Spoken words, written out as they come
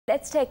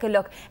Let's take a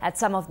look at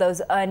some of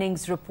those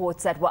earnings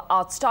reports that were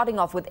out, starting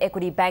off with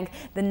Equity Bank.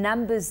 The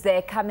numbers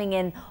there coming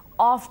in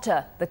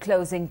after the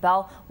closing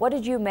bell. What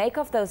did you make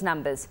of those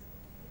numbers?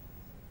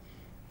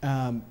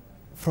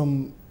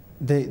 From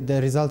the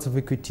results of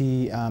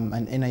Equity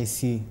and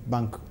NIC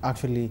Bank,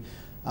 actually,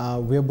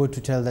 we're able to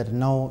tell that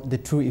now the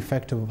true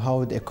effect of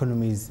how the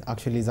economy is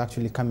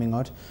actually coming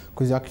out,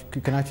 because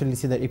you can actually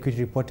see that Equity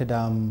reported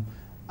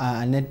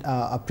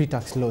a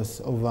pre-tax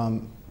loss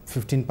of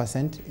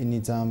 15% in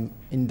its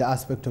in the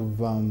aspect of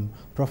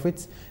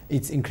profits.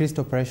 Its increased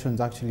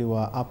operations actually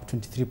were up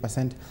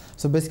 23%.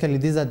 So basically,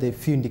 these are the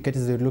few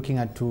indicators we're looking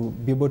at to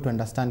be able to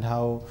understand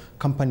how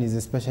companies,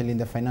 especially in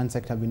the finance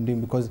sector, have been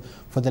doing, because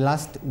for the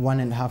last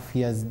 1.5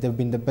 years, they've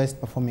been the best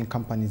performing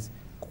companies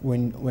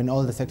when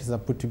all the sectors are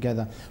put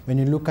together. When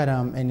you look at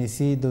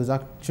NEC, there was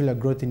actually a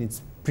growth in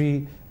its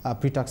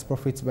pre-tax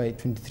profits by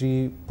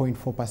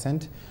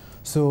 23.4%.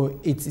 So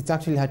it's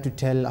actually hard to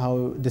tell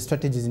how the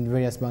strategies in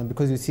various banks,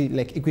 because you see,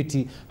 like,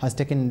 Equity has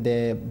taken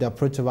the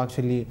approach of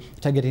actually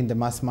targeting the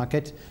mass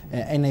market.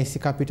 NIC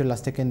Capital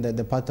has taken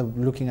the path of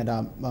looking at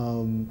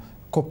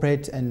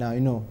corporate and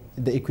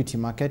the equity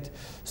market.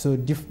 So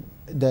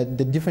the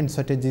different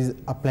strategies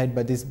applied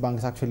by these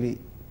banks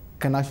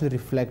can actually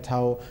reflect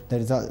how the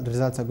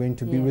results are going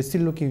to be. Yeah. We're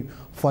still looking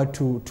forward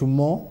to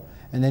more,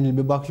 and then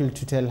we'll be able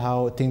to tell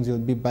how things will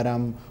be. But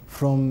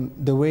from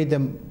the way the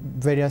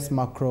various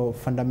macro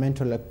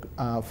fundamental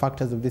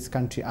factors of this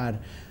country are,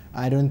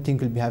 I don't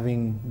think we'll be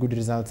having good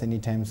results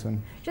anytime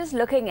soon. Just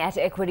looking at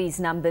Equity's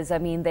numbers, I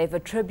mean, they've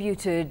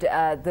attributed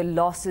the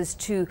losses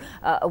to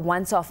a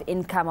once-off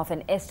income of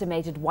an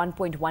estimated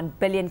 1.1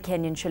 billion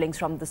Kenyan shillings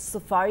from the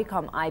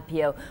Safaricom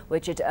IPO,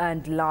 which it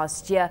earned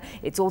last year.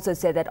 It's also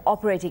said that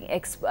operating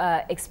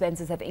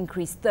expenses have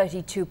increased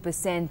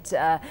 32%,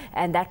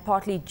 and that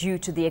partly due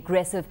to the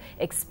aggressive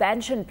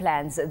expansion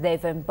plans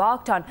they've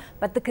embarked on.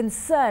 But the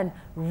concern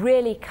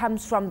really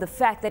comes from the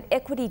fact that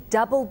Equity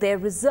doubled their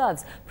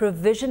reserves,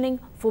 provisioning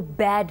for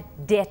bad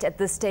debt at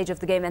this stage of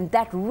the game, and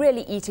that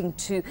really eating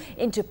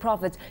into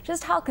profits.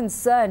 Just how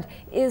concerned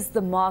is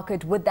the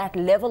market with that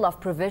level of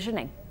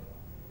provisioning?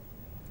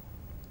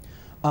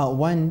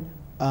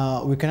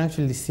 We can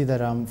actually see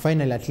that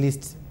finally, at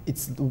least,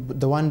 it's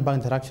the one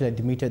bank that actually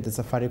admitted the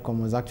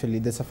Safaricom was actually,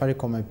 the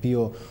Safaricom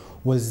IPO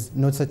was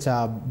not such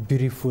a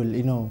beautiful,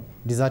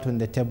 dessert on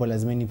the table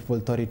as many people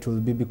thought it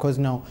would be, because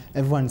now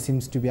everyone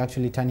seems to be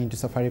actually turning to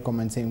Safaricom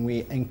and saying,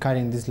 we're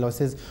incurring these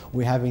losses,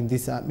 we're having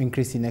this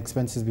increase in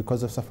expenses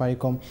because of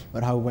Safaricom,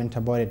 or how we went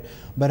about it.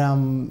 But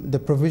the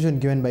provision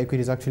given by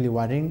Equity is actually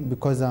worrying,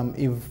 because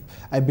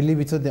I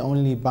believe it's not the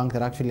only bank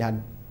that actually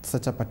had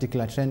such a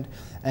particular trend,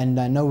 and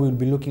now we'll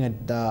be looking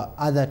at the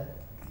other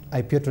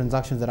IPO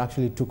transactions that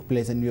actually took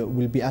place, and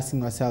we'll be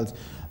asking ourselves,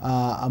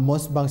 are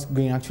most banks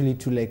going actually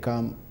to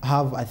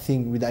have a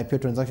thing with the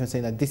IPO transaction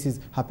saying that this is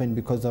happened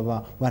because of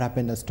what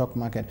happened in the stock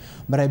market?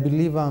 But I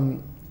believe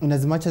in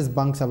as much as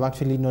banks have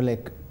actually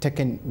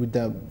taken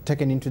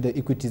into the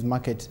equities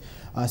market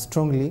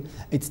strongly,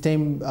 it's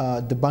time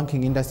the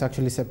banking industry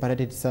actually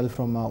separated itself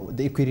from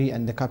the equity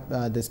and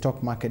the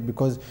stock market,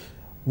 because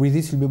with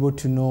this, we'll be able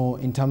to know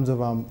in terms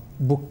of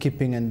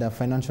bookkeeping and the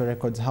financial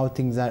records how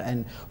things are,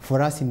 and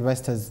for us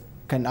investors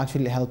can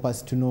actually help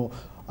us to know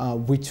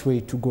which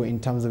way to go in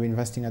terms of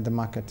investing at the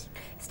market.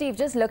 Steve,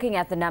 just looking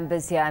at the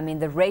numbers here, I mean,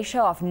 the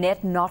ratio of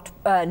net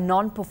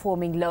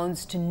non-performing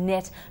loans to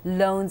net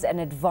loans and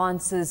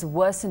advances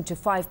worsened to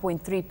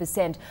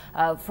 5.3%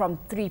 from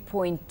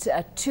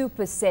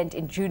 3.2%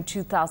 in June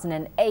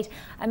 2008.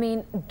 I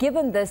mean,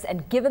 given this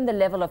and given the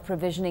level of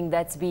provisioning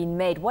that's been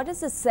made, what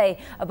does this say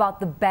about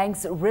the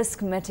bank's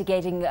risk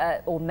mitigating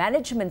or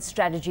management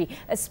strategy,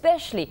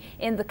 especially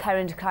in the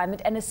current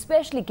climate, and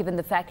especially given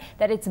the fact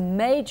that its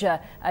major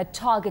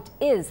target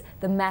is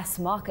the mass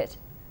market?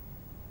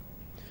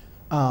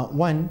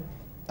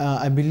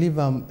 I believe,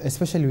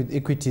 especially with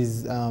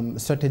Equity's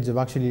strategy of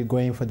actually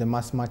going for the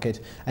mass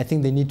market, I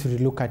think they need to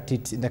relook at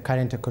it in the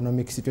current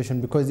economic situation,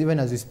 because even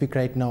as we speak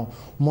right now,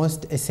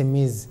 most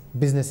SMEs,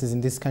 businesses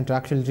in this country, are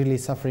actually really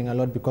suffering a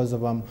lot because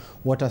of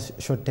water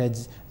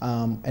shortage,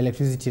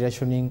 electricity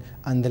rationing,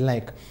 and the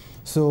like.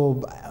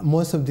 So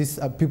most of these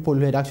people who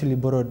had actually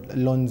borrowed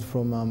loans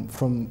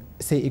from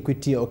say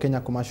Equity or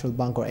Kenya Commercial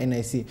Bank or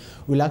NIC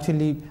will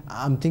actually,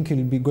 I'm thinking,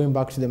 will be going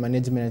back to the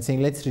management and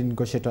saying, let's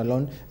renegotiate our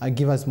loan,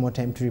 give us more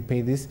time to repay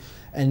this.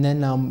 And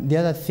then the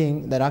other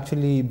thing that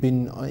actually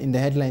been in the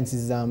headlines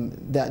is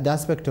the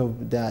aspect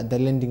of the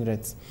lending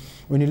rates.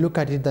 When you look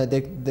at it,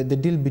 the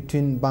deal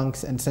between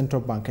banks and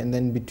central bank, and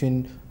then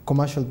between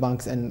commercial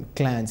banks and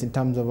clients in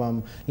terms of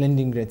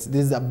lending rates,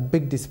 there's a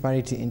big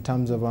disparity in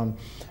terms of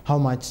how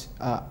much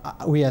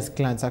we as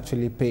clients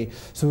actually pay.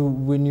 So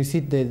when you see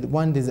there's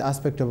the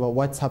aspect of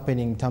what's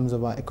happening in terms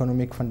of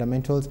economic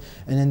fundamentals,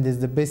 and then there's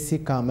the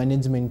basic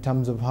management in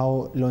terms of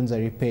how loans are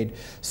repaid.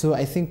 So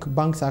I think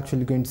banks are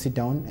actually going to sit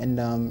down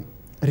and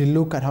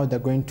relook at how they're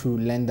going to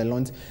lend the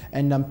loans.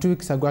 And 2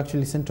 weeks ago,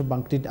 actually, Central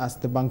Bank did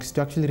ask the banks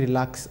to actually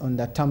relax on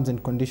the terms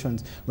and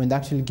conditions when they're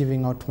actually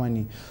giving out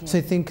money. Yeah. So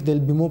I think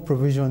there'll be more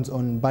provisions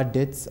on bad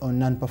debts, on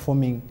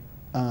non-performing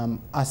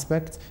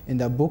aspect in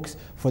their books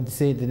for,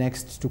 say, the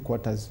next 2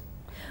 quarters.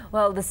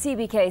 Well, the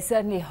CBK is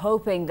certainly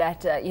hoping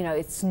that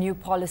its new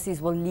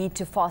policies will lead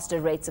to faster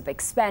rates of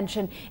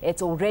expansion.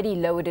 It's already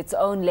lowered its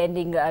own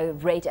lending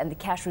rate and the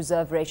cash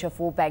reserve ratio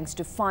for banks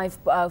to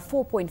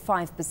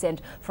 4.5%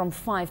 from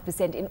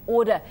 5% in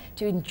order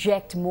to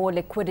inject more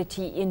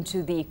liquidity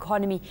into the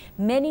economy.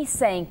 Many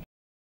saying